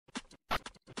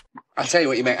I'll tell you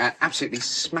what, you make an absolutely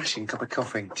smashing cup of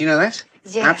coffee. Do you know that?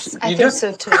 Yes, I think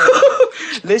so too.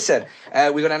 Listen,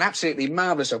 we've got an absolutely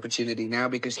marvellous opportunity now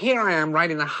because here I am right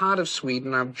in the heart of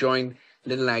Sweden. I've joined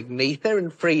little Agnetha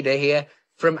and Frida here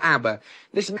from ABBA.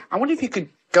 Listen, I wonder if you could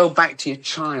go back to your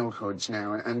childhoods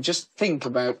now and just think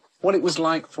about what it was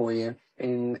like for you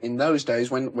in those days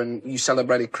when you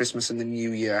celebrated Christmas and the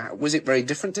New Year. Was it very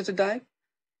different to today?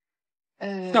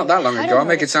 Not that long ago. I'll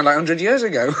make it sound like 100 years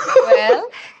ago. Well,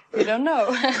 we don't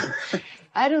know.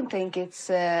 I don't think it's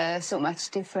so much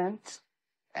different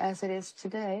as it is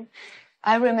today.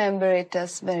 I remember it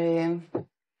as very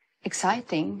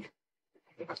exciting.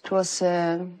 It was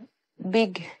a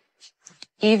big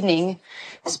evening,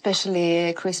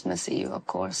 especially Christmas Eve, of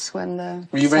course, when the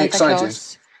Were you very excited?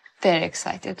 Claus, very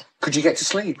excited. Could you get to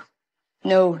sleep?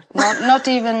 No, not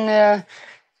even.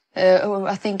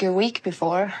 I think a week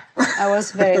before. I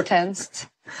was very tensed.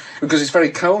 Because it's very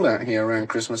cold out here around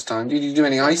Christmas time. Did you do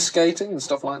any ice skating and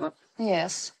stuff like that?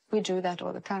 Yes, we do that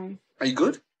all the time. Are you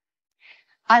good?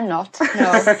 I'm not,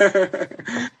 no.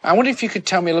 I wonder if you could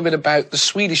tell me a little bit about the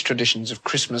Swedish traditions of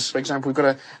Christmas. For example, we've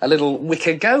got a little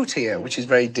wicker goat here, which is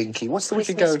very dinky. What's the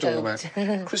wicker goat all about?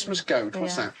 Christmas goat,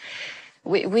 what's that?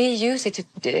 We use it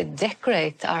to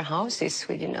decorate our houses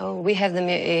with, you know. We have them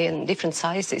in different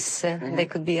sizes. They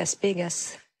could be as big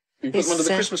as... You put them under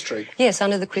the Christmas tree? Yes,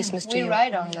 under the Christmas tree. We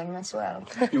ride on them as well.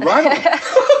 You ride on them?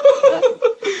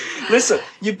 Listen,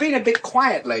 you've been a bit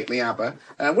quiet lately, ABBA.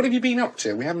 What have you been up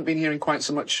to? We haven't been hearing quite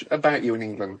so much about you in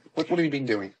England. What have you been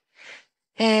doing?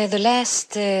 The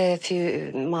last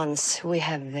few months we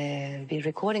have been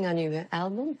recording a new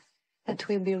album that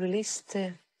will be released,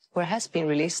 or has been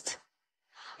released.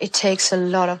 It takes a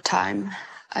lot of time.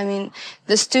 I mean,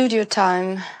 the studio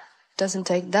time doesn't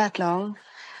take that long.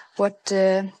 What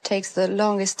takes the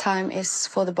longest time is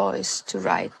for the boys to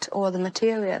write all the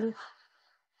material.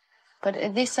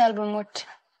 But this album, what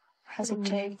has it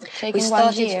taken? We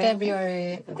started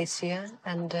February this year,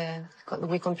 and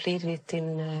we completed it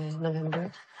in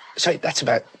November. So that's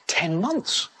about 10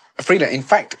 months. Frida, in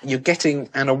fact, you're getting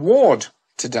an award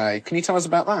today. Can you tell us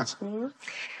about that?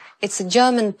 It's a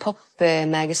German pop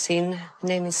magazine. The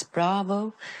name is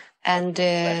Bravo. And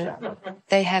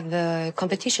they have a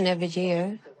competition every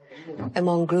year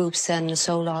among groups and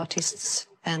solo artists.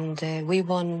 And we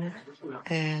won,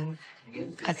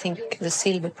 I think, the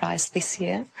silver prize this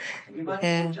year.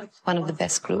 One of the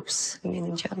best groups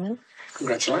in German.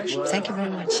 Congratulations. Thank you very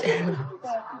much.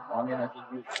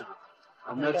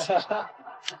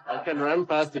 I can run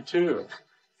past the two.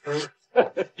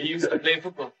 He used to play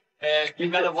football. You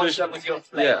gotta watch that with your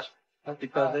flesh.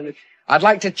 Yeah. I'd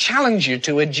like to challenge you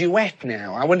to a duet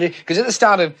now. I wonder, because at the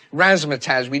start of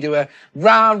Razzmatazz, we do a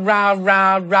rah, rah,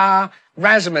 rah, rah,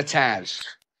 Razzmatazz.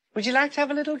 Would you like to have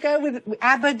a little go with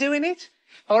ABBA doing it?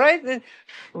 All right?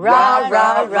 Rah,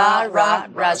 rah, rah, rah,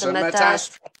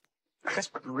 Razzmatazz. That's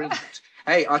brilliant.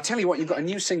 Hey, I'll tell you what, you've got a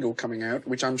new single coming out,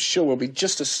 which I'm sure will be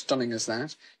just as stunning as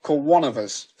that, called One of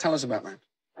Us. Tell us about that.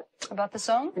 About the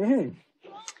song?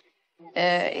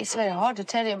 It's very hard to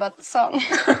tell you about the song.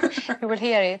 You will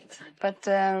hear it. But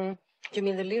you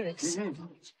mean the lyrics?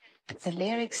 The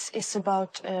lyrics is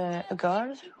about a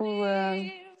girl who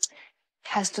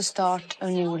has to start a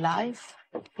new life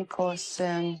because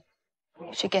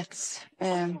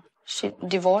she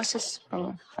divorces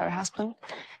from her husband,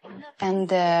 and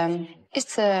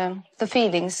it's the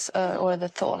feelings or the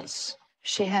thoughts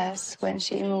she has when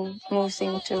she moves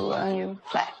into a new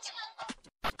flat.